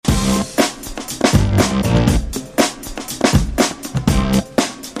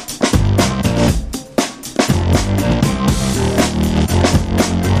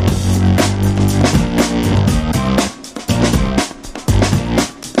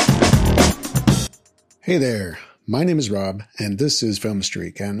Hey there, my name is Rob, and this is Film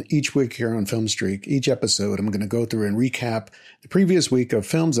Streak. And each week here on Film Streak, each episode, I'm going to go through and recap the previous week of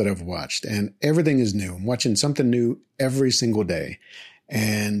films that I've watched. And everything is new. I'm watching something new every single day.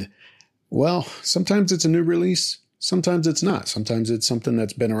 And, well, sometimes it's a new release. Sometimes it's not. Sometimes it's something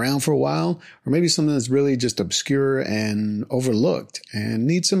that's been around for a while, or maybe something that's really just obscure and overlooked and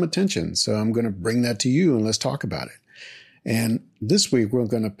needs some attention. So I'm going to bring that to you and let's talk about it. And this week, we're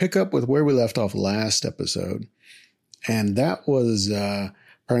going to pick up with where we left off last episode. And that was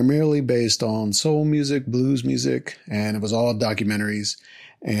primarily based on soul music, blues music, and it was all documentaries.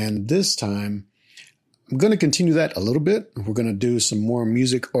 And this time, I'm going to continue that a little bit. We're going to do some more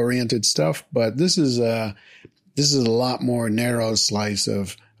music-oriented stuff, but this is a lot more narrow slice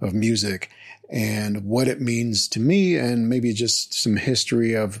of music and what it means to me, and maybe just some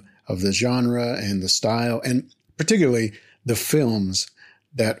history of the genre and the style, and particularly the films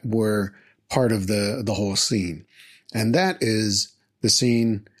that were part of the whole scene. And that is the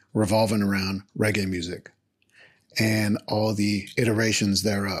scene revolving around reggae music and all the iterations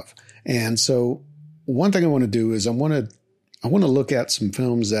thereof. And so one thing I want to do is I want to look at some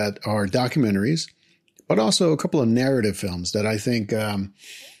films that are documentaries, but also a couple of narrative films that I think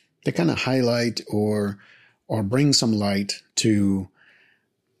they kind of highlight or bring some light to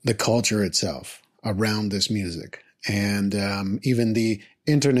the culture itself around this music. And even the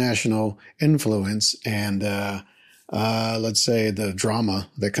international influence and, let's say, the drama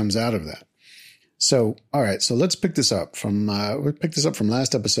that comes out of that. So, all right, so let's pick this up from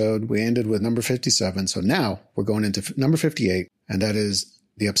last episode. We ended with number 57. So now we're going into number 58, and that is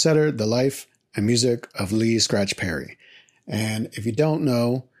The Upsetter, The Life and Music of Lee Scratch Perry. And if you don't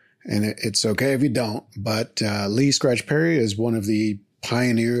know, and it's okay if you don't, but Lee Scratch Perry is one of the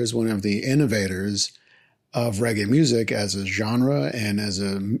pioneers, one of the innovators of reggae music as a genre and as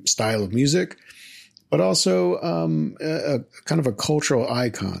a style of music, but also a kind of a cultural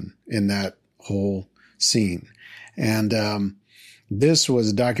icon in that whole scene. And this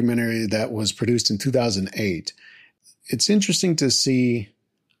was a documentary that was produced in 2008. It's interesting to see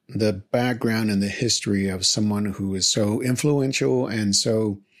the background and the history of someone who is so influential and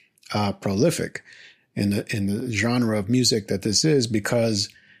so prolific in the genre of music that this is, because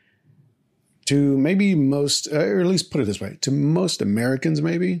to maybe most, or at least put it this way, to most Americans,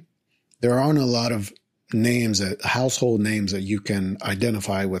 maybe, there aren't a lot of household names that you can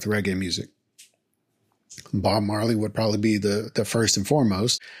identify with reggae music. Bob Marley would probably be the first and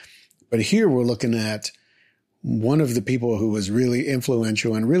foremost. But here we're looking at one of the people who was really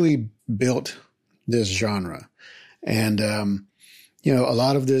influential and really built this genre. And, a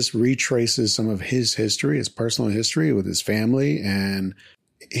lot of this retraces some of his history, his personal history with his family, and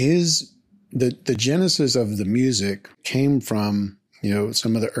the genesis of the music came from,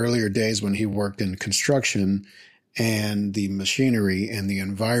 some of the earlier days when he worked in construction and the machinery and the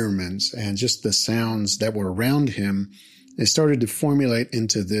environments and just the sounds that were around him. It started to formulate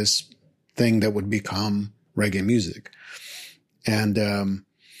into this thing that would become reggae music. And,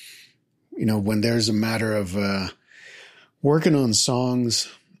 when there's a matter of working on songs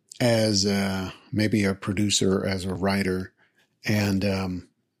as maybe a producer, as a writer, and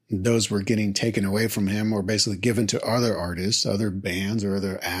those were getting taken away from him or basically given to other artists, other bands or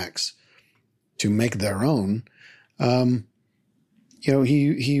other acts to make their own.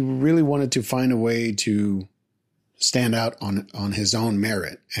 He really wanted to find a way to stand out on his own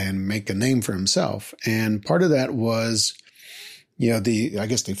merit and make a name for himself. And part of that was,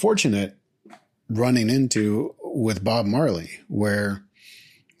 the fortunate running into with Bob Marley, where,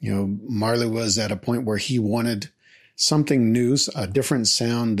 Marley was at a point where he wanted something new, a different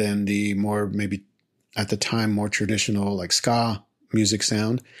sound than the more, maybe at the time, more traditional like ska music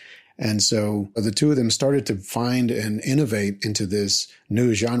sound. And so the two of them started to find and innovate into this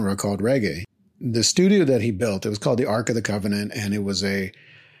new genre called reggae. The studio that he built, it was called the Ark of the Covenant, and it was a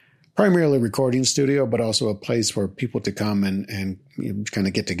primarily recording studio, but also a place for people to come and kind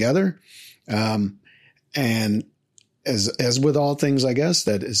of get together. And as with all things, I guess,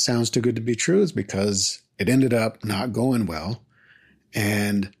 that it sounds too good to be true, is because it ended up not going well.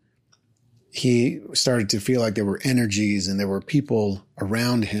 And he started to feel like there were energies and there were people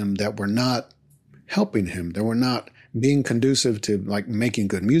around him that were not helping him. They were not being conducive to like making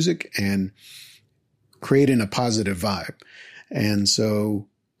good music and creating a positive vibe. And so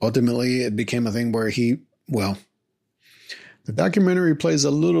ultimately it became a thing where the documentary plays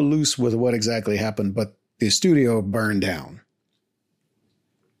a little loose with what exactly happened, but the studio burned down.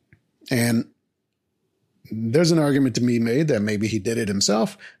 And there's an argument to be made that maybe he did it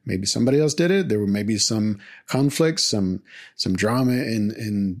himself. Maybe somebody else did it. There were maybe some conflicts, some drama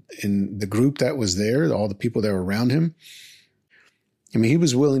in the group that was there, all the people that were around him. I mean, he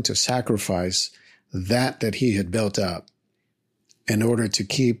was willing to sacrifice that he had built up in order to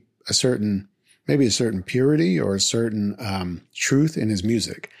keep maybe a certain purity or a certain truth in his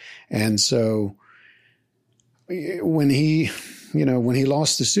music. And so when he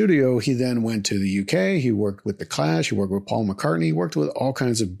lost the studio, he then went to the UK. He worked with The Clash. He worked with Paul McCartney. He worked with all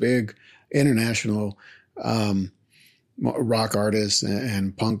kinds of big international rock artists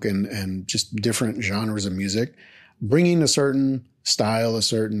and punk and just different genres of music, bringing a certain style, a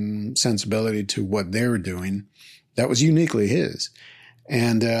certain sensibility to what they were doing that was uniquely his.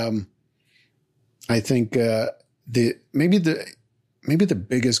 And I think maybe the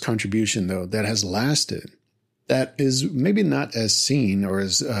biggest contribution, though, that has lasted, that is maybe not as seen or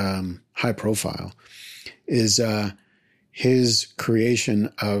as high profile, is his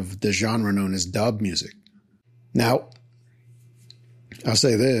creation of the genre known as dub music. Now, I'll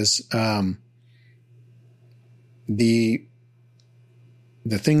say this.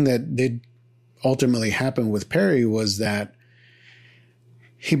 The thing that did ultimately happen with Perry was that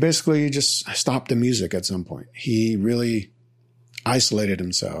he basically just stopped the music at some point. He really isolated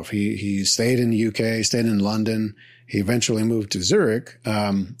himself. He stayed in the UK, stayed in London. He eventually moved to Zurich.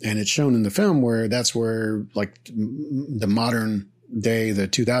 And it's shown in the film where that's where like the modern day, the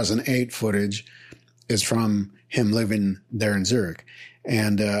 2008 footage is from him living there in Zurich.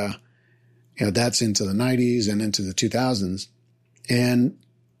 And, that's into the 90s and into the 2000s. And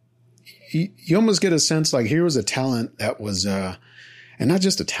you almost get a sense like here was a talent that was, and not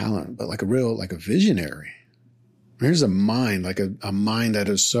just a talent, but like a visionary. Here's a mind, like a mind that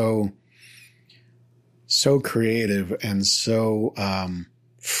is so creative and so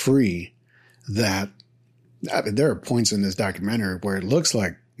free that there are points in this documentary where it looks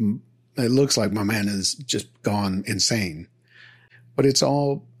like my man has just gone insane. But it's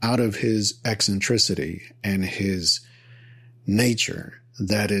all out of his eccentricity and his nature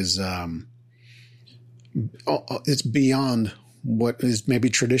that is, it's beyond what is maybe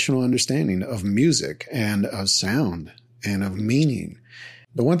traditional understanding of music and of sound and of meaning.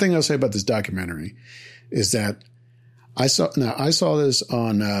 The one thing I'll say about this documentary is that I saw this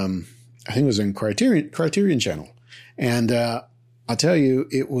on, I think it was in Criterion Channel. And I'll tell you,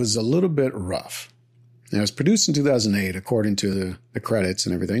 it was a little bit rough. Now, it was produced in 2008, according to the credits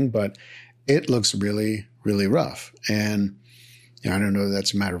and everything, but it looks really, really rough. And I don't know if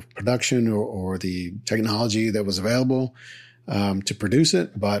that's a matter of production or the technology that was available to produce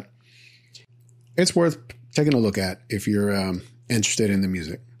it, but it's worth taking a look at if you're interested in the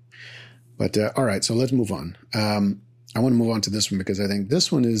music. But all right, so let's move on. I want to move on to this one because I think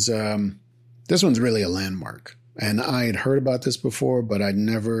this one's really a landmark. And I had heard about this before, but I'd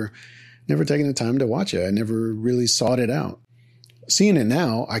never taken the time to watch it. I never really sought it out. Seeing it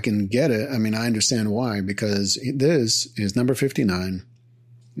now, I can get it. I mean, I understand why, because this is number 59.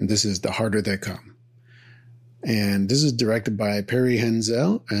 And this is The Harder They Come. And this is directed by Perry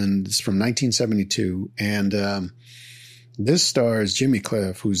Henzell, and it's from 1972. And this stars Jimmy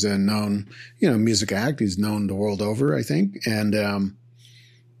Cliff, who's a known, music act. He's known the world over, I think. And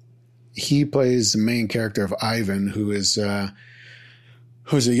he plays the main character of Ivan, who's a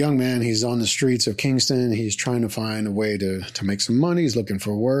young man. He's on the streets of Kingston. He's trying to find a way to make some money. He's looking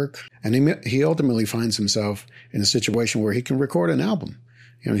for work. And he ultimately finds himself in a situation where he can record an album.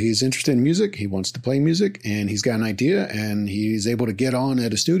 He's interested in music. He wants to play music, and he's got an idea, and he's able to get on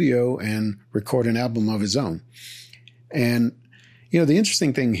at a studio and record an album of his own. And, the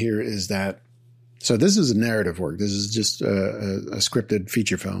interesting thing here is that, so this is a narrative work. This is just a scripted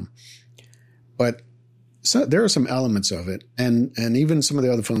feature film. But so there are some elements of it, and even some of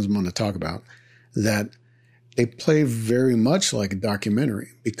the other films I'm going to talk about, that they play very much like a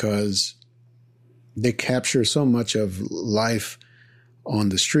documentary because they capture so much of life on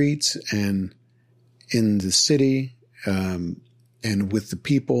the streets and in the city and with the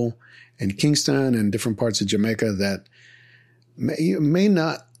people in Kingston and different parts of Jamaica that may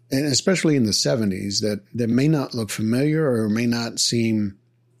not, and especially in the 70s, that may not look familiar or may not seem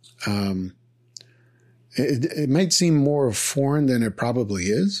it might seem more foreign than it probably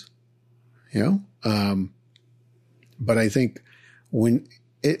is, but I think when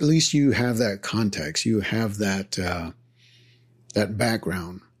at least you have that context, you have that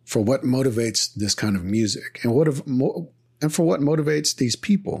background for what motivates this kind of music and for what motivates these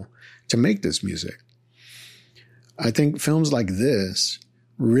people to make this music. I think films like this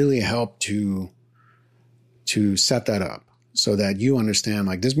really help to set that up so that you understand,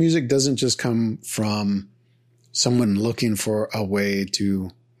 like, this music doesn't just come from someone looking for a way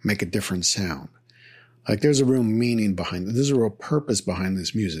to make a different sound. Like there's a real meaning behind it. There's a real purpose behind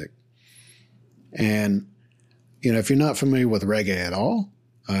this music. And, if you're not familiar with reggae at all,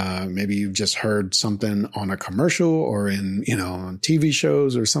 maybe you've just heard something on a commercial or in, on TV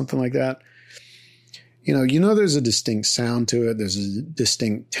shows or something like that. There's a distinct sound to it. There's a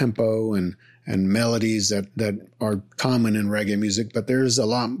distinct tempo and melodies that are common in reggae music, but there's a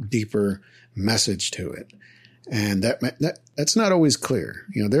lot deeper message to it. And that's not always clear.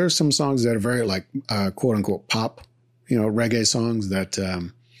 There are some songs that are very like, quote unquote pop, reggae songs that,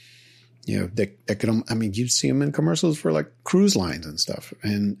 that could, you see them in commercials for like cruise lines and stuff.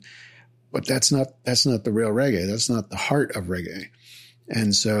 But that's not the real reggae. That's not the heart of reggae.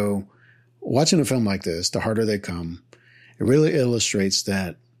 And so watching a film like this, The Harder They Come, it really illustrates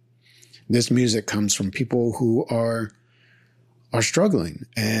that this music comes from people who are struggling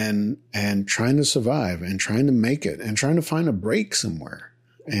and trying to survive and trying to make it and trying to find a break somewhere.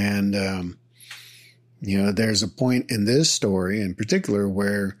 And, there's a point in this story in particular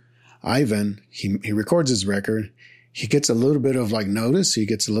where Ivan, he records his record. He gets a little bit of like notice. He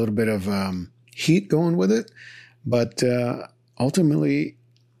gets a little bit of heat going with it. But ultimately,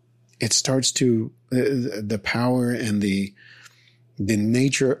 it starts to, the power and the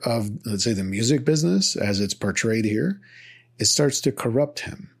nature of, let's say, the music business as it's portrayed here, it starts to corrupt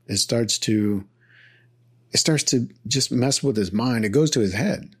him. It starts to just mess with his mind. It goes to his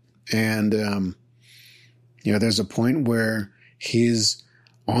head. And, there's a point where he's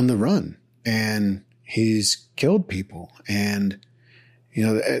on the run and he's killed people. And,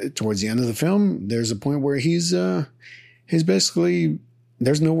 towards the end of the film, there's a point where he's basically,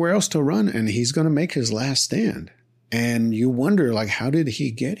 there's nowhere else to run and he's going to make his last stand. And you wonder, like, how did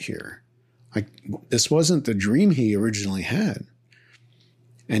he get here? Like, this wasn't the dream he originally had.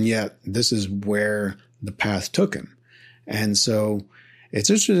 And yet this is where the path took him. And so it's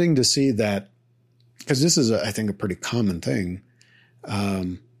interesting to see that, because this is, I think, a pretty common thing.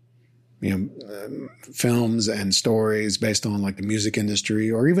 Films and stories based on like the music industry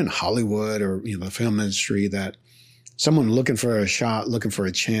or even Hollywood or, the film industry, that someone looking for a shot, looking for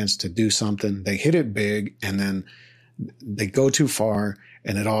a chance to do something, they hit it big and then they go too far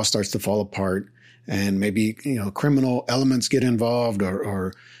and it all starts to fall apart. And maybe, criminal elements get involved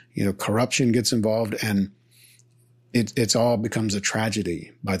or corruption gets involved and it's all becomes a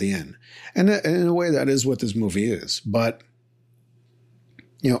tragedy by the end. And in a way, that is what this movie is. But,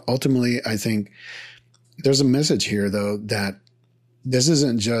 ultimately, I think there's a message here, though, that this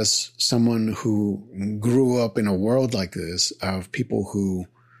isn't just someone who grew up in a world like this of people who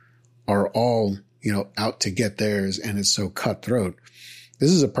are all, out to get theirs and it's so cutthroat. This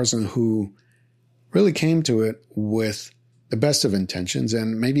is a person who really came to it with the best of intentions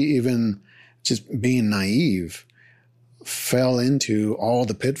and maybe even just being naive, fell into all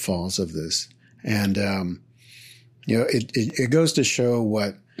the pitfalls of this. And, it goes to show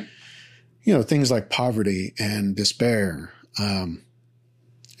what, things like poverty and despair,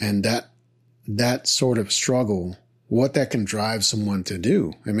 and that sort of struggle, what that can drive someone to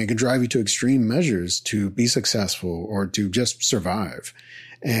do. I mean, it can drive you to extreme measures to be successful or to just survive.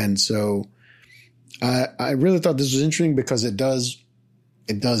 And so I really thought this was interesting because it does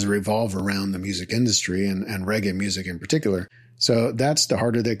revolve around the music industry and reggae music in particular. So that's The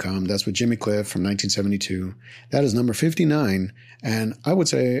Harder They Come. That's with Jimmy Cliff from 1972. That is number 59. And I would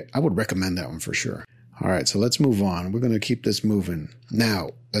say I would recommend that one for sure. All right, so let's move on. We're going to keep this moving. Now,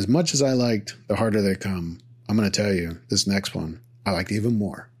 as much as I liked The Harder They Come, I'm going to tell you this next one I liked even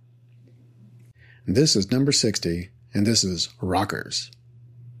more. This is number 60, and this is Rockers.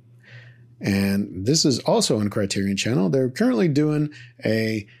 And this is also on Criterion Channel. They're currently doing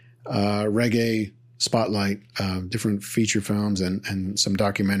a reggae spotlight, different feature films and some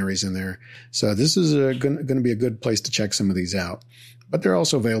documentaries in there. So this is going to be a good place to check some of these out. But they're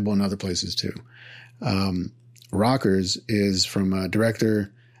also available in other places too. Rockers is from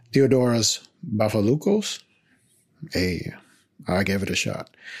director Theodoros Bafaloukos. Hey, I gave it a shot.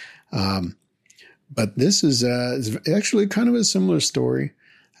 But this is actually kind of a similar story.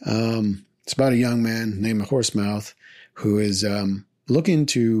 It's about a young man named Horsemouth who is looking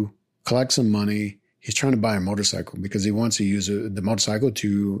to collect some money. He's trying to buy a motorcycle because he wants to use the motorcycle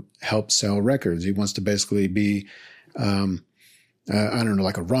to help sell records. He wants to basically be,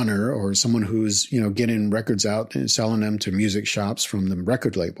 like a runner or someone who's, getting records out and selling them to music shops from the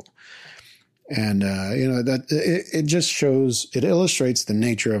record label. And, that it just shows, it illustrates the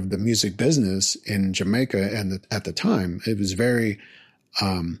nature of the music business in Jamaica. And at the time, it was very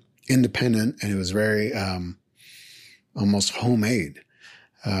independent and it was very almost homemade.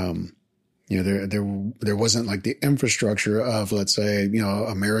 there wasn't like the infrastructure of, let's say,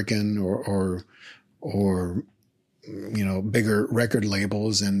 American or bigger record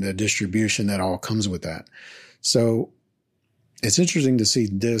labels and the distribution that all comes with that. So it's interesting to see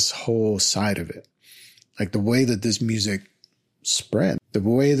this whole side of it, like the way that this music spread, the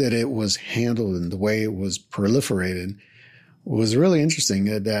way that it was handled and the way it was proliferated was really interesting.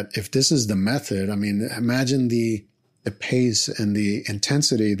 That if this is the method, I mean, imagine the pace and the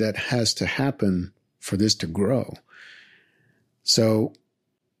intensity that has to happen for this to grow. So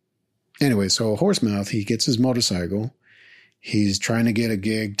anyway, so Horsemouth, he gets his motorcycle. He's trying to get a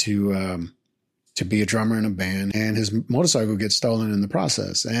gig to be a drummer in a band, and his motorcycle gets stolen in the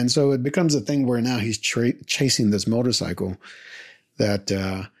process. And so it becomes a thing where now he's chasing this motorcycle that,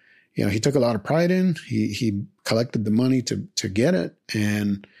 he took a lot of pride in. He collected the money to get it,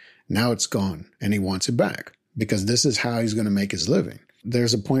 and now it's gone, and he wants it back because this is how he's going to make his living.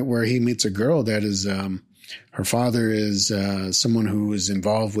 There's a point where he meets a girl that is, her father is someone who is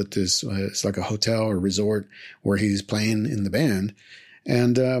involved with this. It's like a hotel or resort where he's playing in the band,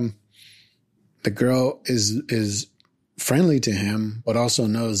 and the girl is friendly to him, but also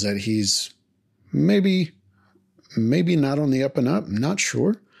knows that he's maybe not on the up and up. I'm not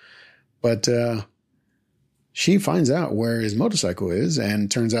sure, but she finds out where his motorcycle is,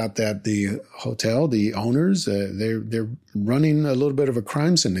 and turns out that the hotel, the owners, they're running a little bit of a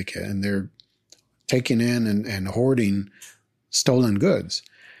crime syndicate, and they're taking in and hoarding stolen goods.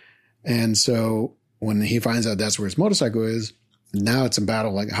 And so when he finds out that's where his motorcycle is, now it's a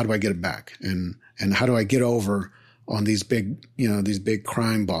battle. Like, how do I get it back? And how do I get over on these big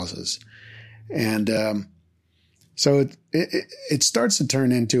crime bosses? And so it starts to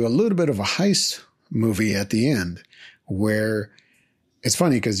turn into a little bit of a heist movie at the end, where it's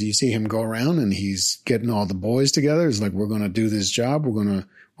funny because you see him go around and he's getting all the boys together. It's like, we're going to do this job. We're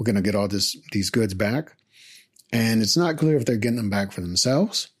going to get all these goods back. And it's not clear if they're getting them back for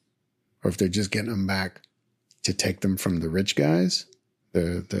themselves or if they're just getting them back to take them from the rich guys,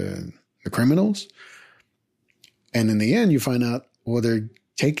 the criminals. And in the end, you find out, well, they're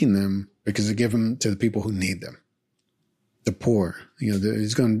taking them because they give them to the people who need them. The poor, they're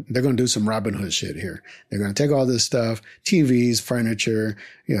going to do some Robin Hood shit here. They're going to take all this stuff, TVs, furniture,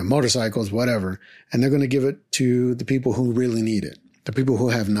 motorcycles, whatever, and they're going to give it to the people who really need it, the people who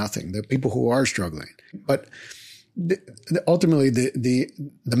have nothing, the people who are struggling. But ultimately, the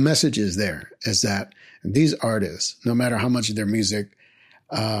message is that these artists, no matter how much of their music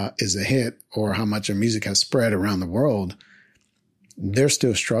is a hit or how much their music has spread around the world, they're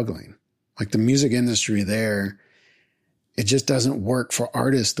still struggling. Like, the music industry there, it just doesn't work for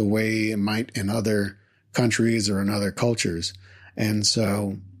artists the way it might in other countries or in other cultures. And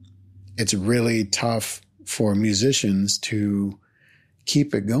so it's really tough for musicians to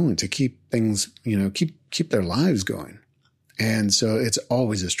keep it going, to keep things, keep their lives going. And so it's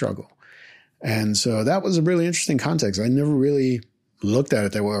always a struggle. And so that was a really interesting context. I never really looked at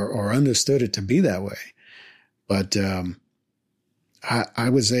it that way or understood it to be that way. But I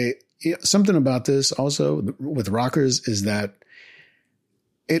would say something about this also with Rockers is that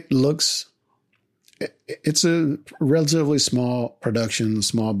it's a relatively small production,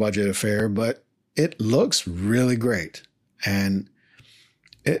 small budget affair, but it looks really great. And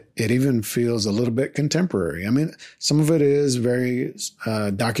it even feels a little bit contemporary. I mean, some of it is very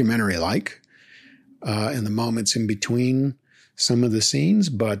documentary-like in the moments in between some of the scenes,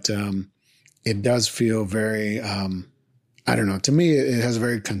 but it does feel very, I don't know, to me, it has a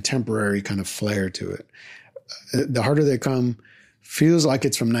very contemporary kind of flair to it. The Harder They Come feels like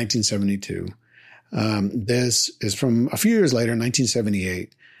it's from 1972. This is from a few years later,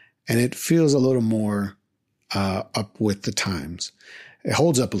 1978, and it feels a little more up with the times. It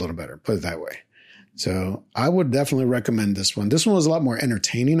holds up a little better, put it that way. So I would definitely recommend this one. This one was a lot more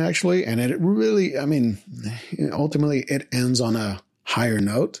entertaining, actually. And it really, I mean, ultimately it ends on a higher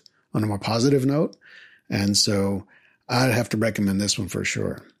note, on a more positive note. And so I'd have to recommend this one for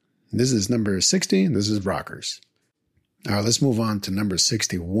sure. This is number 60. This is Rockers. All right, let's move on to number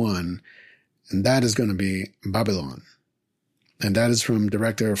 61. And that is going to be Babylon. And that is from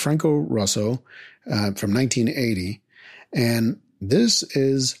director Franco Rosso from 1980. And this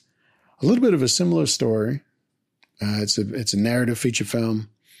is a little bit of a similar story. It's a narrative feature film.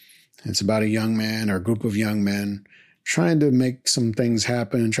 It's about a young man or a group of young men trying to make some things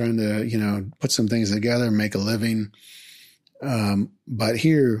happen, trying to, put some things together, make a living. But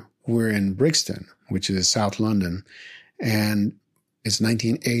here we're in Brixton, which is South London, and it's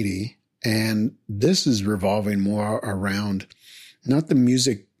 1980. And this is revolving more around not the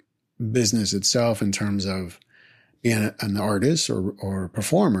music business itself in terms of being an artist or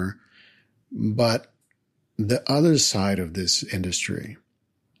performer, But the other side of this industry,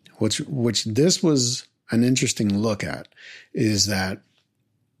 which this was an interesting look at, is that,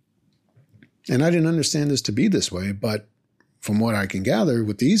 and I didn't understand this to be this way, but from what I can gather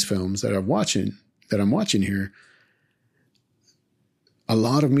with these films that I'm watching here, a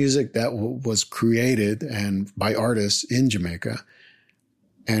lot of music that was created and by artists in Jamaica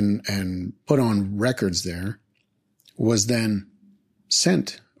and put on records there was then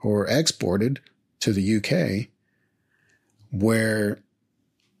sent or exported to the UK, where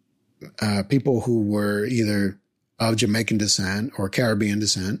people who were either of Jamaican descent or Caribbean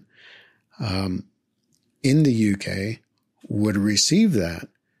descent in the UK would receive that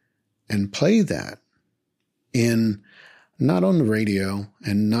and play that in, not on the radio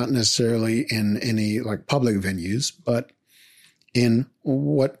and not necessarily in any like public venues, but in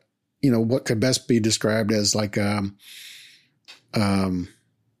what could best be described as like a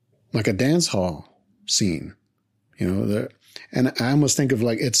dance hall scene, and I almost think of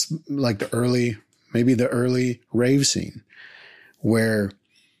like, it's like the early rave scene, where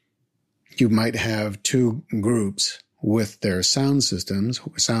you might have two groups with their sound systems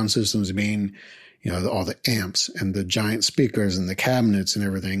being, all the amps and the giant speakers and the cabinets and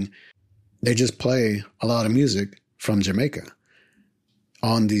everything. They just play a lot of music from Jamaica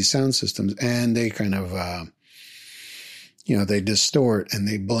on these sound systems, and they kind of, they distort and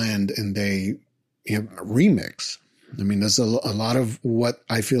they blend and they remix. I mean, there's a lot of what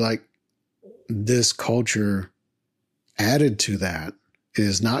I feel like this culture added to that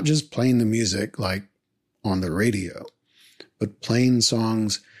is not just playing the music like on the radio, but playing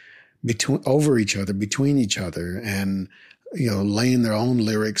songs between each other, and laying their own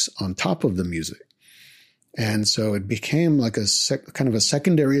lyrics on top of the music. And so it became like a kind of a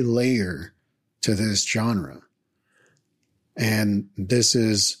secondary layer to this genre. And this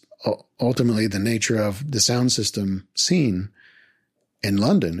is ultimately the nature of the sound system scene in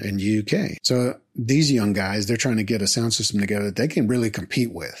London and UK. So these young guys, they're trying to get a sound system together that they can really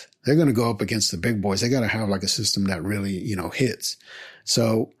compete with. They're going to go up against the big boys. They got to have like a system that really, hits.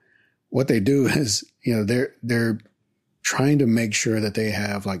 So what they do is, they're trying to make sure that they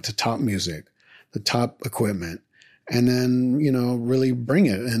have like the top music, the top equipment, and then, really bring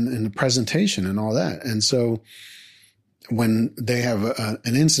it in the presentation and all that. And so when they have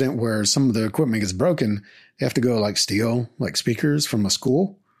an incident where some of the equipment gets broken, they have to go like steal like speakers from a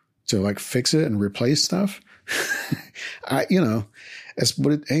school to like fix it and replace stuff. That's you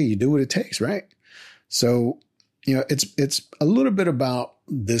do what it takes, right? So, it's a little bit about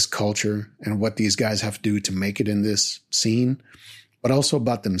this culture and what these guys have to do to make it in this scene, but also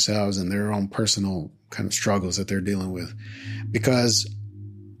about themselves and their own personal kind of struggles that they're dealing with. Because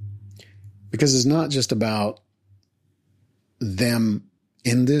it's not just about them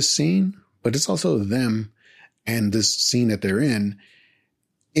in this scene, but it's also them and this scene that they're in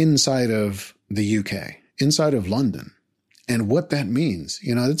inside of the UK, inside of London, and what that means.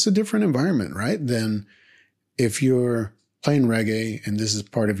 It's a different environment, right? Than if you're playing reggae and this is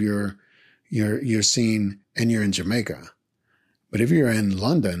part of your scene and you're in Jamaica. But if you're in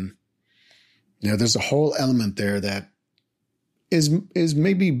London, there's a whole element there that is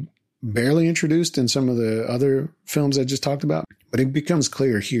maybe barely introduced in some of the other films I just talked about. But it becomes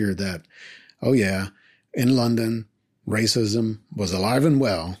clear here that, oh yeah, in London, racism was alive and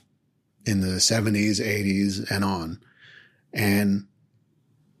well in the 70s, 80s, and on. And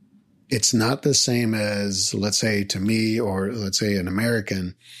it's not the same as, let's say, to me, or let's say an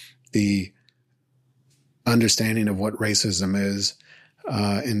American, the understanding of what racism is,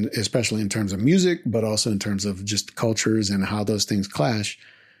 especially in terms of music, but also in terms of just cultures and how those things clash.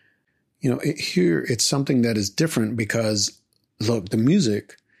 Here it's something that is different because, look, the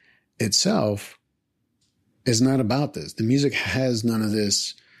music itself is not about this. The music has none of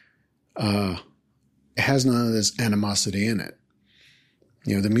this. It has none of this animosity in it.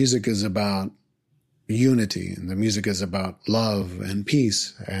 The music is about unity, and the music is about love and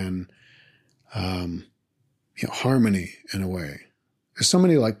peace and harmony in a way. There's so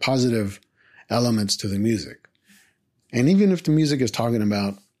many like positive elements to the music. And even if the music is talking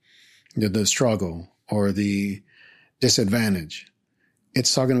about the struggle or the disadvantage,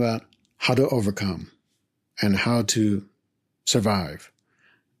 it's talking about how to overcome and how to survive.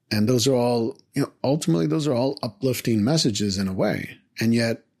 And those are all, ultimately, those are all uplifting messages in a way. And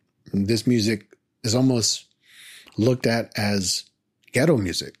yet this music is almost looked at as ghetto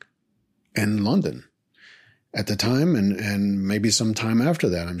music in London at the time, and maybe some time after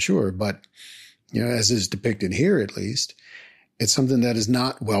that, I'm sure. But, as is depicted here, at least, it's something that is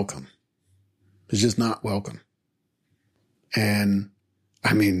not welcome. It's just not welcome. And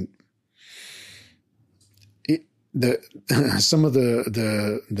I mean, the some of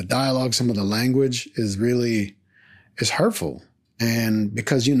the dialogue, some of the language is hurtful. And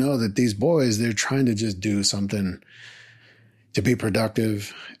because you know that these boys, they're trying to just do something to be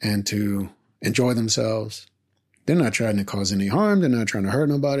productive and to enjoy themselves. They're not trying to cause any harm. They're not trying to hurt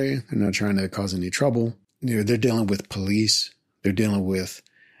nobody. They're not trying to cause any trouble. You know, they're dealing with police. They're dealing with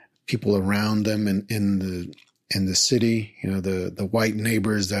people around them in the city. You know, the white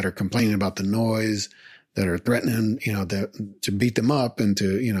neighbors that are complaining about the noise, that are threatening, you know, to beat them up and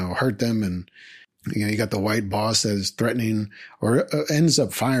to, you know, hurt them. And, you know, you got the white boss that is threatening or ends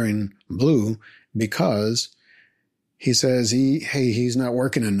up firing Blue because he says he's not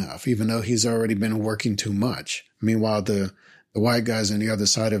working enough, even though he's already been working too much. Meanwhile, the white guys on the other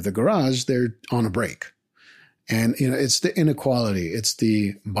side of the garage, they're on a break. And, you know, it's the inequality, it's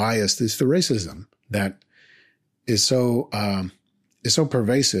the bias, it's the racism that is so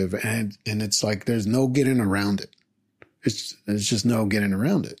pervasive, and it's like there's no getting around it. It's just no getting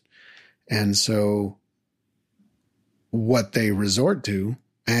around it. And so what they resort to,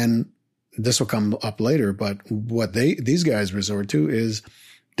 and this will come up later, but what these guys resort to is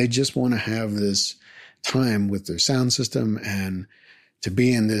they just want to have this time with their sound system and to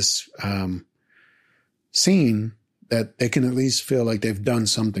be in this scene that they can at least feel like they've done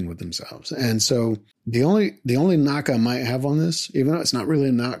something with themselves. And so the only knock I might have on this, even though it's not really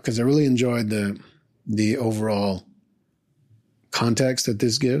a knock, because I really enjoyed the overall context that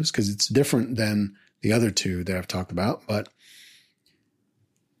this gives, because it's different than the other two that I've talked about. But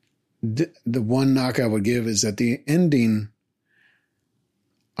the one knock I would give is that the ending,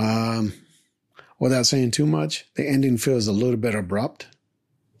 without saying too much, the ending feels a little bit abrupt.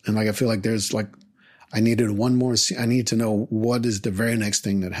 And like, I feel like there's like, I needed one more scene. I need to know what is the very next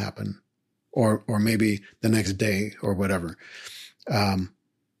thing that happened, or maybe the next day or whatever. But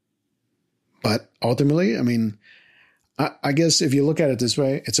ultimately, I mean, I guess if you look at it this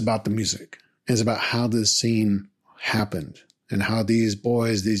way, it's about the music. It's about how this scene happened and how these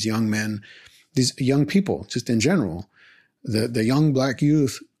boys, these young men, these young people, just in general, the young black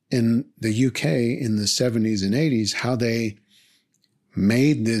youth in the UK in the 70s and 80s, how they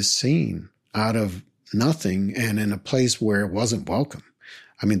made this scene out of nothing and in a place where it wasn't welcome.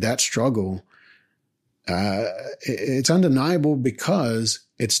 I mean, that struggle, it's undeniable because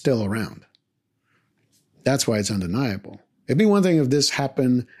it's still around. That's why it's undeniable. It'd be one thing if this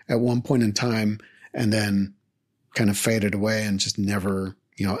happened at one point in time and then kind of faded away and just never,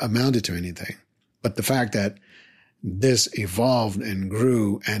 you know, amounted to anything. But the fact that this evolved and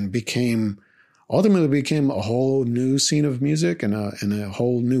grew and ultimately became a whole new scene of music and a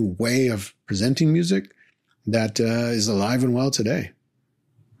whole new way of presenting music that is alive and well today.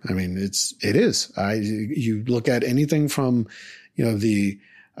 I mean, it is. You look at anything from, you know, the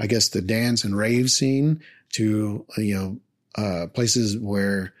dance and rave scene to, you know, places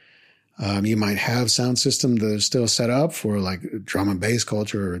where you might have sound system that are still set up for like drum and bass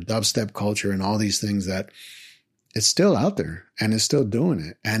culture or dubstep culture and all these things that it's still out there and it's still doing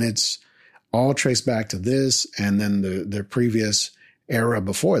it. And it's all traced back to this and then the previous era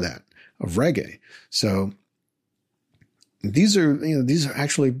before that of reggae. So these are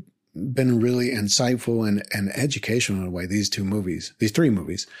actually been really insightful and educational in a way, these three movies,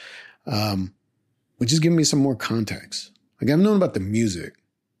 which has given me some more context. Like, I've known about the music.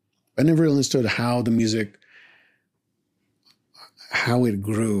 I never really understood how the music, how it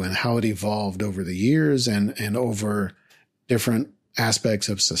grew and how it evolved over the years and over different aspects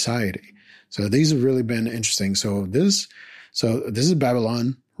of society. So these have really been interesting. So this is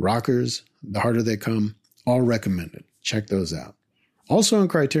Babylon, Rockers, The Harder They Come, all recommended. Check those out. Also on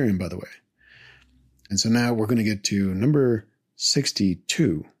Criterion, by the way. And so now we're going to get to number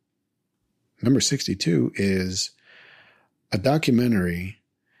 62. Number 62 is a documentary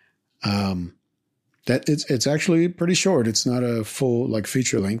that it's actually pretty short. It's not a full like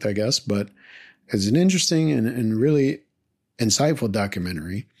feature length, I guess, but it's an interesting and really insightful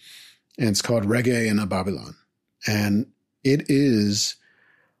documentary. And it's called Reggae in a Babylon. And it is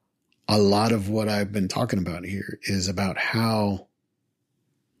a lot of what I've been talking about here is about how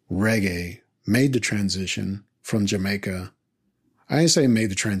reggae made the transition from Jamaica. I say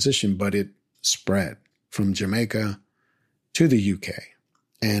made the transition, but it spread from Jamaica to the UK.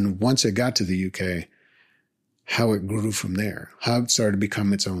 And once it got to the UK, how it grew from there, how it started to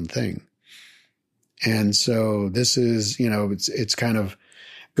become its own thing. And so this is, you know, it's kind of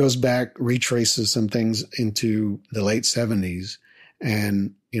goes back, retraces some things into the late 70s.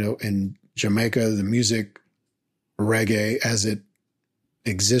 And, you know, in Jamaica, the music, reggae, as it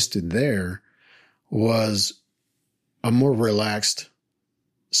existed there, was a more relaxed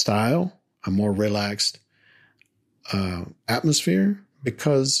style, a more relaxed atmosphere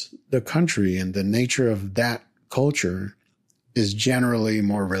because the country and the nature of that culture is generally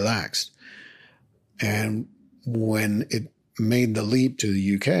more relaxed. And when it made the leap to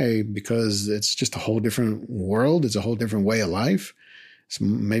the UK, because it's just a whole different world, it's a whole different way of life. It's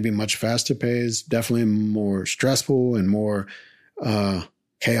maybe much faster paced, definitely more stressful and more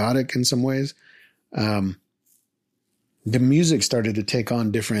chaotic in some ways. The music started to take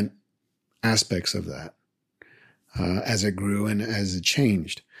on different aspects of that as it grew and as it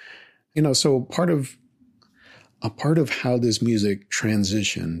changed. So a part of how this music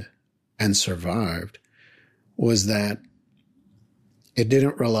transitioned and survived was that it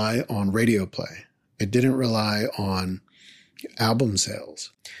didn't rely on radio play. It didn't rely on album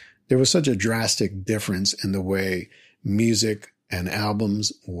sales. There was such a drastic difference in the way music and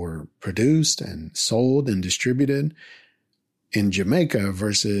albums were produced and sold and distributed in Jamaica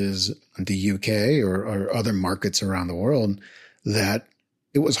versus the UK or other markets around the world that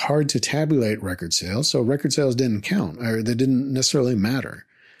it was hard to tabulate record sales. So record sales didn't count, or they didn't necessarily matter.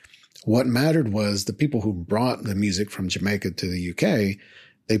 What mattered was the people who brought the music from Jamaica to the UK,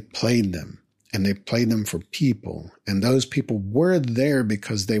 they played them. And they played them for people. And those people were there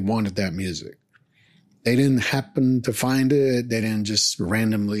because they wanted that music. They didn't happen to find it. They didn't just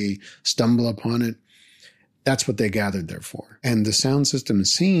randomly stumble upon it. That's what they gathered there for. And the sound system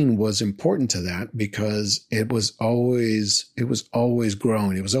scene was important to that because it was always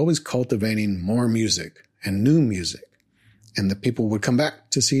growing. It was always cultivating more music and new music. And the people would come back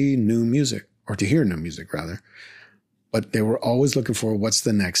to see new music, or to hear new music rather. But they were always looking for what's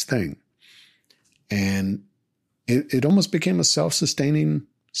the next thing. And it almost became a self-sustaining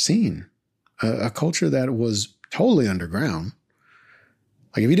scene, a culture that was totally underground.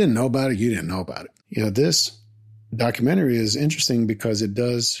 Like if you didn't know about it, you didn't know about it. This documentary is interesting because it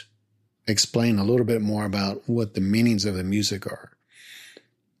does explain a little bit more about what the meanings of the music are.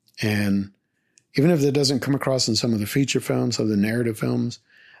 And even if it doesn't come across in some of the feature films, some of the narrative films,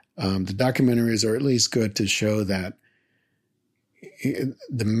 the documentaries are at least good to show that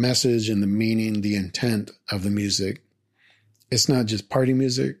the message and the meaning, the intent of the music, it's not just party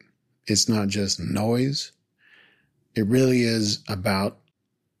music. It's not just noise. It really is about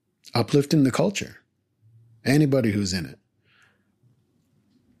uplifting the culture. Anybody who's in it.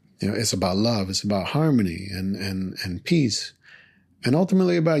 It's about love. It's about harmony and peace, and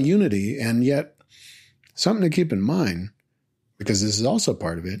ultimately about unity. And yet something to keep in mind, because this is also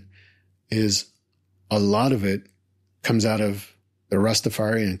part of it, is a lot of it comes out of the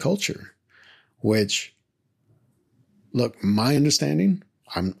Rastafarian culture, which, look, my understanding,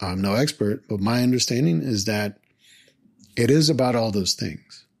 I'm no expert, but my understanding is that it is about all those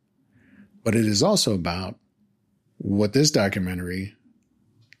things. But it is also about what this documentary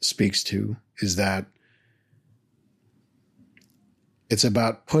speaks to, is that it's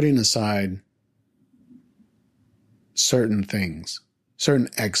about putting aside certain things, certain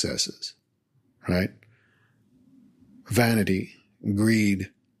excesses, right? Vanity, greed,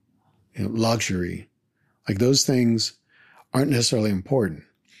 luxury, like those things aren't necessarily important.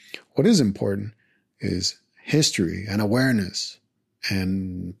 What is important is history and awareness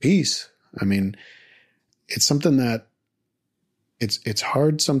and peace. I mean, it's something that it's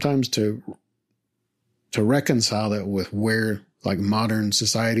hard sometimes to reconcile that with where like modern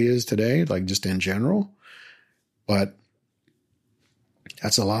society is today, like just in general. But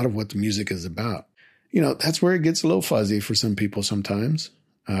that's a lot of what the music is about. That's where it gets a little fuzzy for some people sometimes.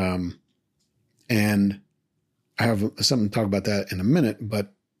 And I have something to talk about that in a minute,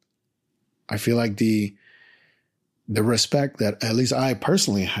 but I feel like the respect that at least I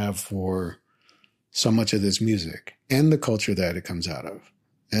personally have for so much of this music and the culture that it comes out of,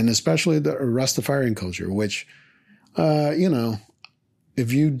 and especially the Rastafarian culture, which,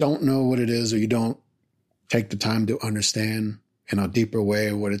 if you don't know what it is, or you don't take the time to understand in a deeper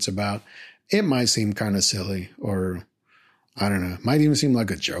way what it's about, it might seem kind of silly, or I don't know, might even seem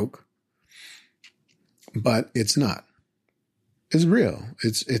like a joke, but it's not. It's real.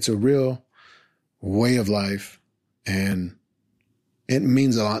 It's a real way of life, and it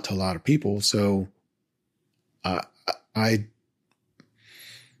means a lot to a lot of people. So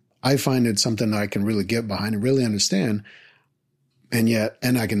I find it something that I can really get behind and really understand,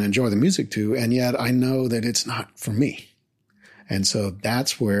 and I can enjoy the music too. And yet I know that it's not for me. And so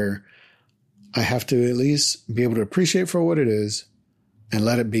that's where I have to at least be able to appreciate for what it is and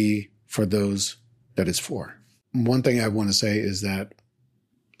let it be for those that it's for. One thing I want to say is that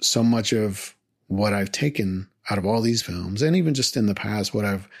so much of what I've taken out of all these films, and even just in the past, what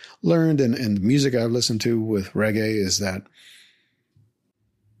I've learned and the music I've listened to with reggae, is that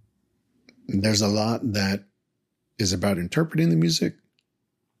there's a lot that is about interpreting the music,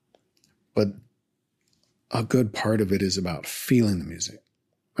 but a good part of it is about feeling the music,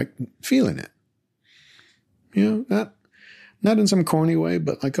 like feeling it. You know, not in some corny way,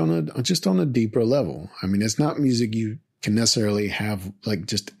 but like just on a deeper level. I mean, it's not music you can necessarily have like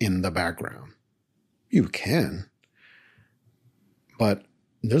just in the background. You can, but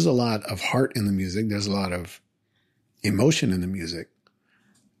there's a lot of heart in the music. There's a lot of emotion in the music,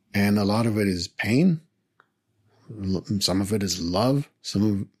 and a lot of it is pain. Some of it is love.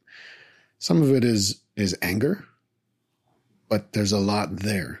 Some of it is anger, but there's a lot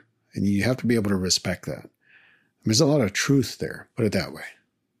there, and you have to be able to respect that. There's a lot of truth there, put it that way.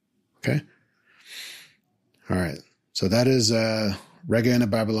 Okay? All right. So that is Reggae in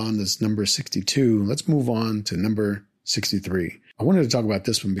Babylon. That's number 62. Let's move on to number 63. I wanted to talk about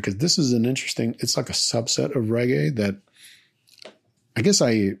this one because this is it's like a subset of reggae that I guess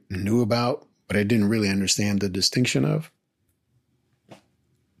I knew about, but I didn't really understand the distinction of.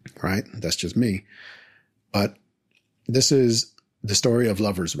 Right? That's just me. But this is the story of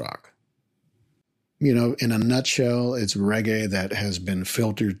lovers rock. You know, in a nutshell, it's reggae that has been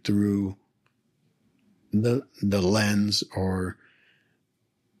filtered through the lens or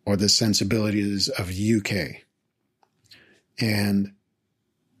the sensibilities of UK. And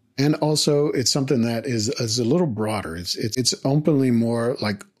also it's something that is a little broader. It's openly more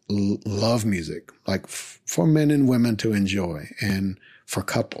like love music, like for men and women to enjoy and for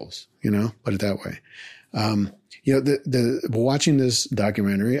couples, you know, put it that way. You know, the watching this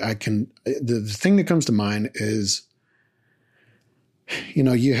documentary, the thing that comes to mind is, you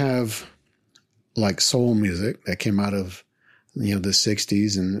know, you have like soul music that came out of, you know, the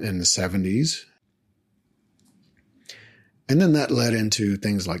 60s and the 70s. And then that led into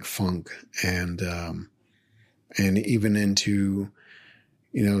things like funk and even into,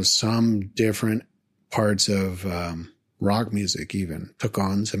 you know, some different parts of rock music even took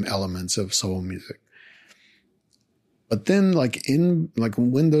on some elements of soul music. But then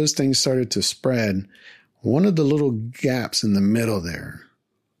when those things started to spread, one of the little gaps in the middle there,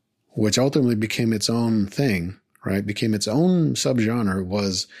 which ultimately became its own thing, right? Became its own subgenre,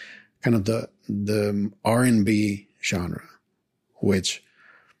 was kind of the R&B genre, which,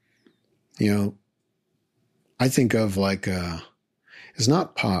 you know, I think of like, it's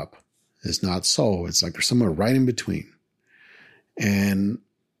not pop, it's not soul. It's like there's somewhere right in between. And,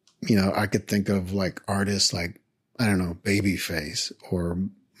 you know, I could think of like artists like, I don't know, Babyface or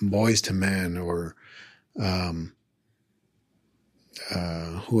Boyz II Men or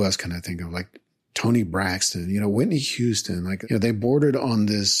who else can I think of? Like Toni Braxton, you know, Whitney Houston. Like, you know, they bordered on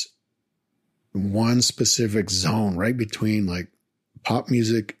this one specific zone right between like pop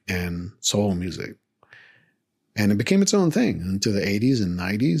music and soul music. And it became its own thing into the 80s and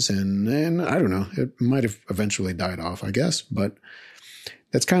 90s. And I don't know, it might have eventually died off, I guess. But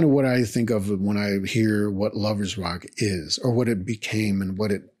that's kind of what I think of when I hear what lovers rock is, or what it became, and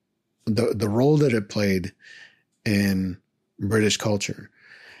what the role that it played in British culture.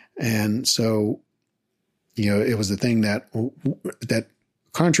 And so, you know, it was the thing that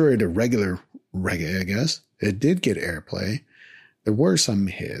contrary to regular reggae, I guess, it did get airplay. There were some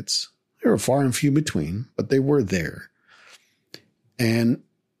hits. They were far and few between, but they were there. And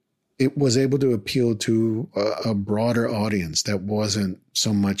it was able to appeal to a broader audience that wasn't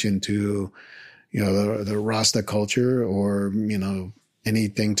so much into, you know, the Rasta culture or, you know,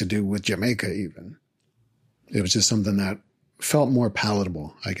 anything to do with Jamaica even. It was just something that felt more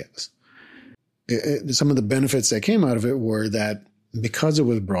palatable, I guess. Some of the benefits that came out of it were that because it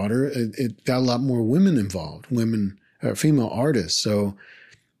was broader, it got a lot more women involved, female artists. So,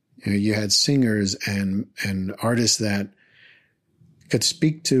 you know, you had singers and artists that could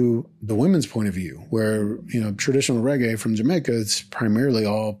speak to the women's point of view, where, you know, traditional reggae from Jamaica, it's primarily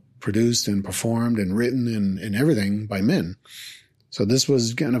all produced and performed and written and everything by men. So this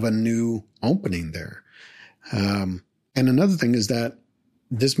was kind of a new opening there. And another thing is that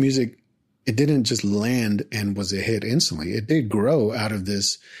this music, it didn't just land and was a hit instantly. It did grow out of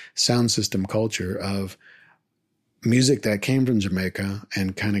this sound system culture of music that came from Jamaica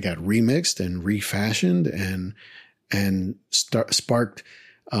and kind of got remixed and refashioned and sparked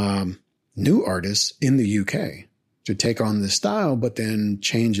new artists in the UK to take on this style, but then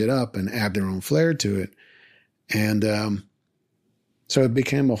change it up and add their own flair to it. And so it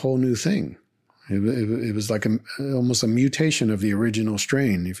became a whole new thing. It was like almost a mutation of the original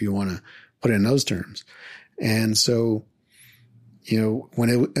strain, if you want to put it in those terms. And so, you know,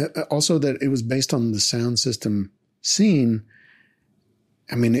 when also that it was based on the sound system scene,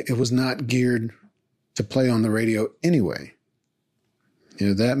 I mean, it was not geared to play on the radio anyway. You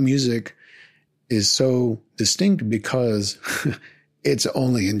know, that music is so distinct because it's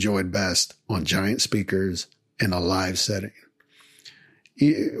only enjoyed best on giant speakers in a live setting.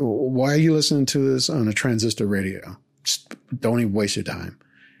 Why are you listening to this on a transistor radio? Just don't even waste your time.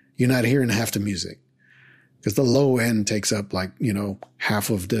 You're not hearing half the music because the low end takes up like, half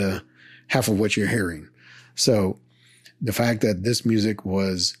of what you're hearing. So the fact that this music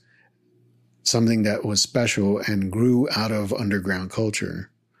was something that was special and grew out of underground culture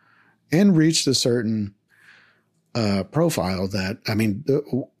and reached a certain profile that,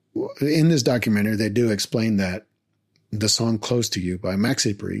 in this documentary, they do explain that the song Close to You by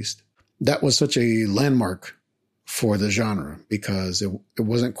Maxi Priest, that was such a landmark for the genre because it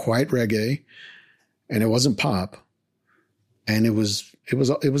wasn't quite reggae and it wasn't pop, and it was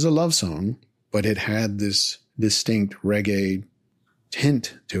a love song, but it had this distinct reggae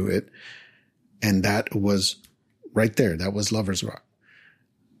hint to it, and that was right there. That was lovers rock.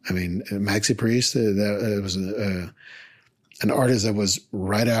 I mean, Maxi Priest, that was an artist that was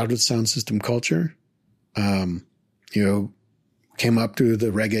right out of sound system culture. Came up to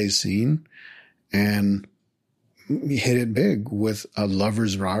the reggae scene and hit it big with a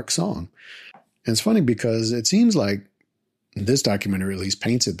lovers rock song. And it's funny because it seems like this documentary at least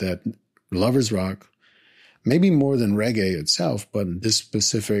paints it that lovers rock, maybe more than reggae itself, but this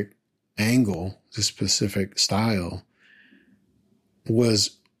specific angle, this specific style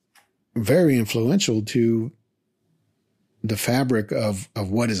was very influential to the fabric of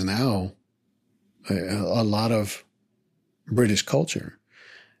what is now a lot of British culture,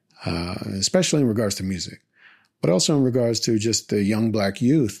 especially in regards to music, but also in regards to just the young black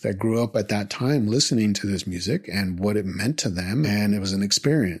youth that grew up at that time listening to this music and what it meant to them. And it was an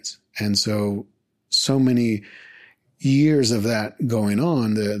experience. And so many years of that going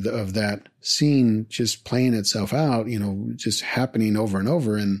on, of that scene just playing itself out, just happening over and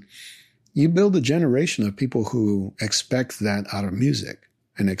over. And you build a generation of people who expect that out of music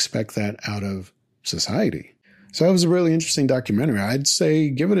and expect that out of society. So it was a really interesting documentary. I'd say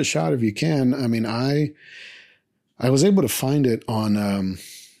give it a shot if you can. I mean, I was able to find it on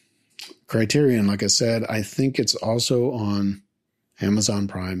Criterion. Like I said, I think it's also on Amazon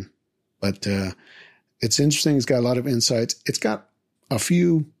Prime. But it's interesting. It's got a lot of insights. It's got a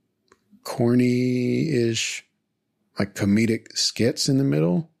few corny-ish, like comedic skits in the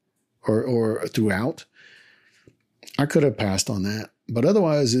middle or throughout. I could have passed on that. But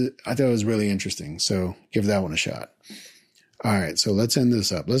otherwise, I thought it was really interesting. So give that one a shot. All right, so let's end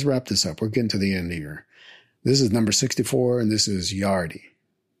this up. Let's wrap this up. We're getting to the end here. This is number 64, and this is Yardie.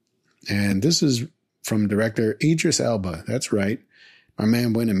 And this is from director Idris Elba. That's right. My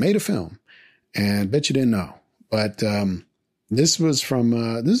man went and made a film. And I bet you didn't know. But this was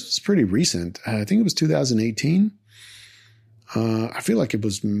pretty recent. I think it was 2018. I feel like it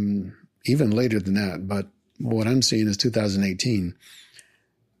was even later than that. But what I'm seeing is 2018.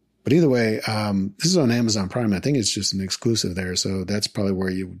 But either way, this is on Amazon Prime. I think it's just an exclusive there. So that's probably where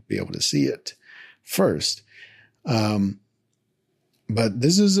you would be able to see it first. But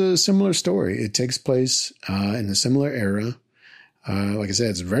this is a similar story. It takes place in a similar era. Like I said,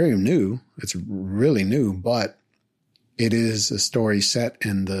 it's very new. It's really new, but it is a story set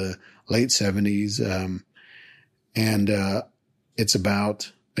in the late 70s. And it's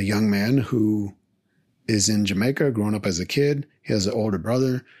about a young man who is in Jamaica, growing up as a kid. He has an older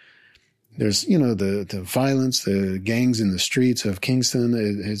brother. There's, the violence, the gangs in the streets of Kingston.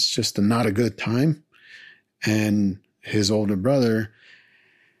 It's just not a good time. And his older brother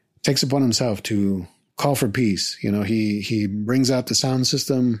takes upon himself to call for peace. He brings out the sound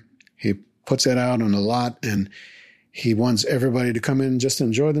system. He puts it out on a lot, and he wants everybody to come in and just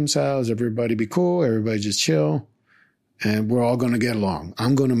enjoy themselves. Everybody be cool. Everybody just chill. And we're all going to get along.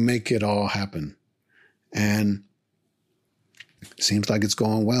 I'm going to make it all happen. And it seems like it's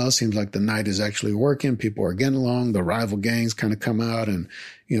going well. It seems like the night is actually working. People are getting along. The rival gangs kind of come out and,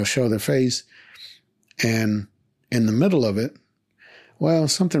 show their face. And in the middle of it, well,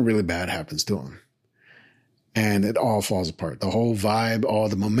 something really bad happens to him. And it all falls apart. The whole vibe, all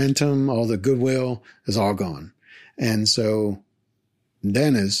the momentum, all the goodwill is all gone. And so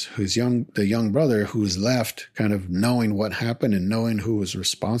Dennis, the young brother who's left kind of knowing what happened and knowing who was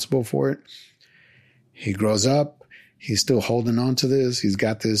responsible for it, he grows up. He's still holding on to this. He's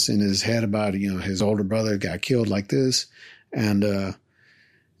got this in his head about, his older brother got killed like this. And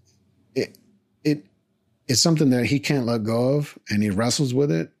it's something that he can't let go of, and he wrestles with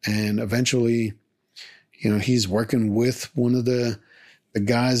it. And eventually, he's working with one of the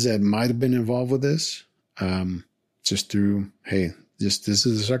guys that might have been involved with this, just through, hey, this is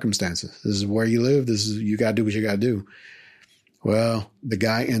the circumstances. This is where you live. You got to do what you got to do. Well, the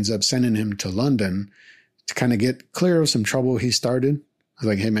guy ends up sending him to London to kind of get clear of some trouble he started. I was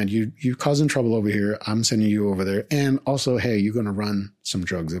like, hey, man, you're causing trouble over here. I'm sending you over there. And also, hey, you're going to run some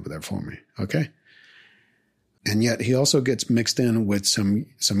drugs over there for me. Okay. And yet he also gets mixed in with some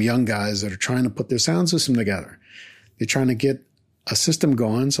young guys that are trying to put their sound system together. They're trying to get a system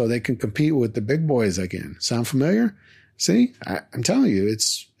going so they can compete with the big boys again. Sound familiar? See, I'm telling you,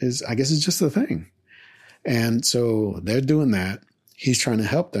 I guess it's just the thing. And so they're doing that. He's trying to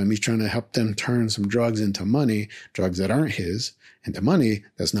help them. He's trying to help them turn some drugs into money, drugs that aren't his, into money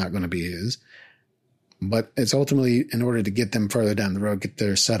that's not going to be his. But it's ultimately in order to get them further down the road, get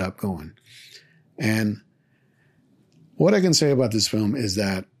their setup going. And what I can say about this film is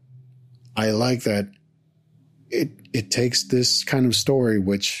that I like that it takes this kind of story,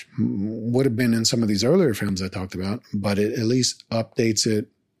 which would have been in some of these earlier films I talked about, but it at least updates it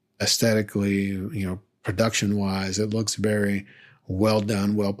aesthetically, production-wise. It looks very well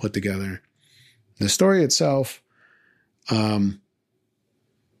done, well put together. The story itself, it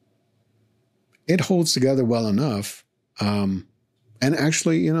holds together well enough. And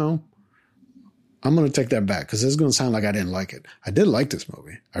actually, I'm going to take that back because it's going to sound like I didn't like it. I did like this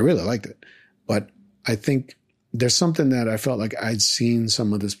movie. I really liked it. But I think there's something that I felt like I'd seen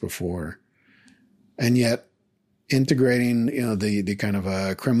some of this before. And yet integrating, the kind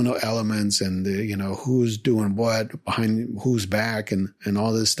of criminal elements and the, who's doing what behind whose back and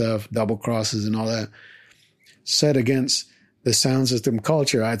all this stuff, double crosses and all that, set against the sound system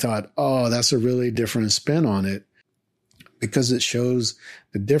culture, I thought, oh, that's a really different spin on it because it shows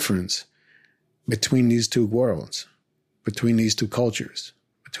the difference between these two worlds, between these two cultures,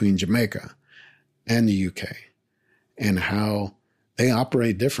 between Jamaica and the UK, and how they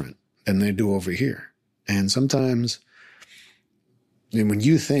operate different than they do over here. And sometimes when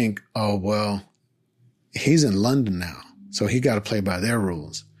you think, oh, well, he's in London now, so he got to play by their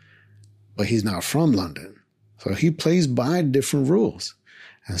rules, but he's not from London. So he plays by different rules.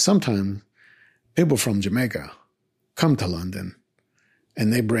 And sometimes people from Jamaica come to London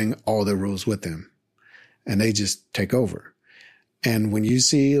and they bring all their rules with them and they just take over. And when you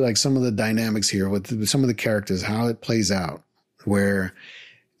see like some of the dynamics here with some of the characters, how it plays out, where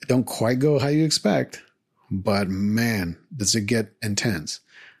it don't quite go how you expect, but man, does it get intense.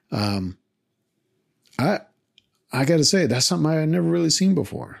 I got to say, that's something I had never really seen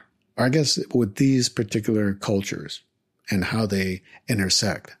before. I guess with these particular cultures and how they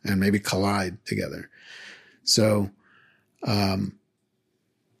intersect and maybe collide together. So,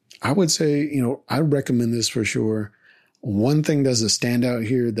 I would say, I recommend this for sure. One thing that's a standout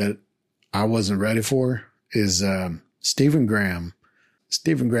here that I wasn't ready for is Stephen Graham.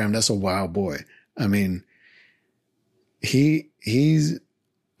 Stephen Graham, that's a wild boy. I mean, he's,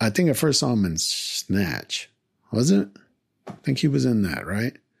 I think I first saw him in Snatch, was it? I think he was in that,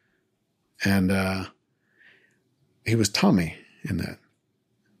 right? And he was Tommy in that.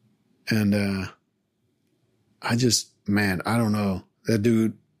 And I don't know. That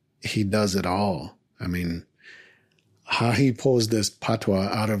dude, he does it all. I mean, how he pulls this patois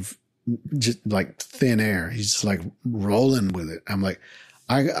out of just like thin air. He's just like rolling with it. I'm like,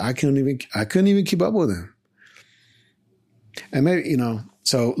 I couldn't even keep up with him. And maybe,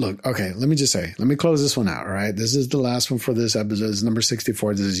 so look, okay, let me close this one out. All right. This is the last one for this episode. It's number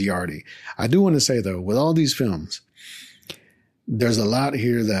 64. This is Yardie. I do want to say though, with all these films, there's a lot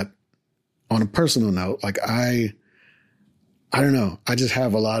here that on a personal note, like I don't know. I just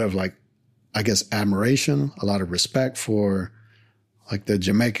have a lot of like, I guess, admiration, a lot of respect for like the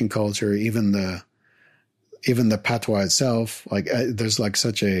Jamaican culture, even the patois itself. Like there's like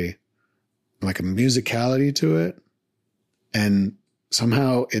such a musicality to it. And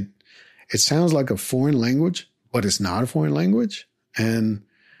somehow it sounds like a foreign language, but it's not a foreign language. And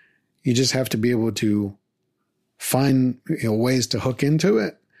you just have to be able to find ways to hook into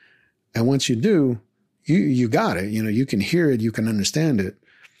it. And once you do, you got it. You can hear it, you can understand it.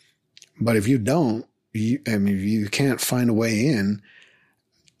 But if you don't, if you can't find a way in,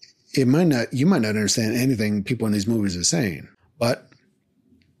 you might not understand anything people in these movies are saying. But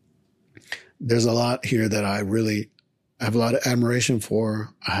there's a lot here that I really have a lot of admiration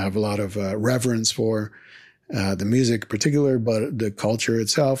for. I have a lot of reverence for the music in particular, but the culture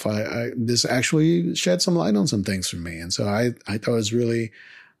itself. This actually shed some light on some things for me. And so I thought it was really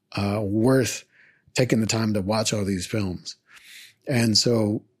worth taking the time to watch all these films. And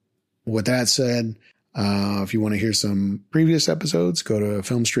so with that said, if you want to hear some previous episodes, go to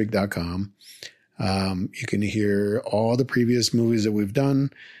filmstreak.com. You can hear all the previous movies that we've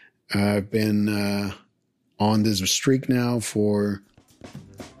done. I've been on this streak now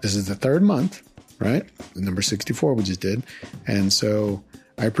this is the third month, right? number 64 we just did. And so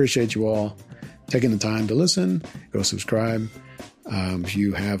I appreciate you all taking the time to listen. Go subscribe. If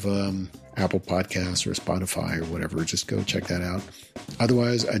you have Apple Podcasts or Spotify or whatever, just go check that out.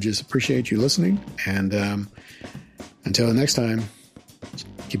 Otherwise, I just appreciate you listening. And until next time,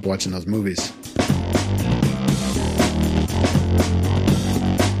 keep watching those movies.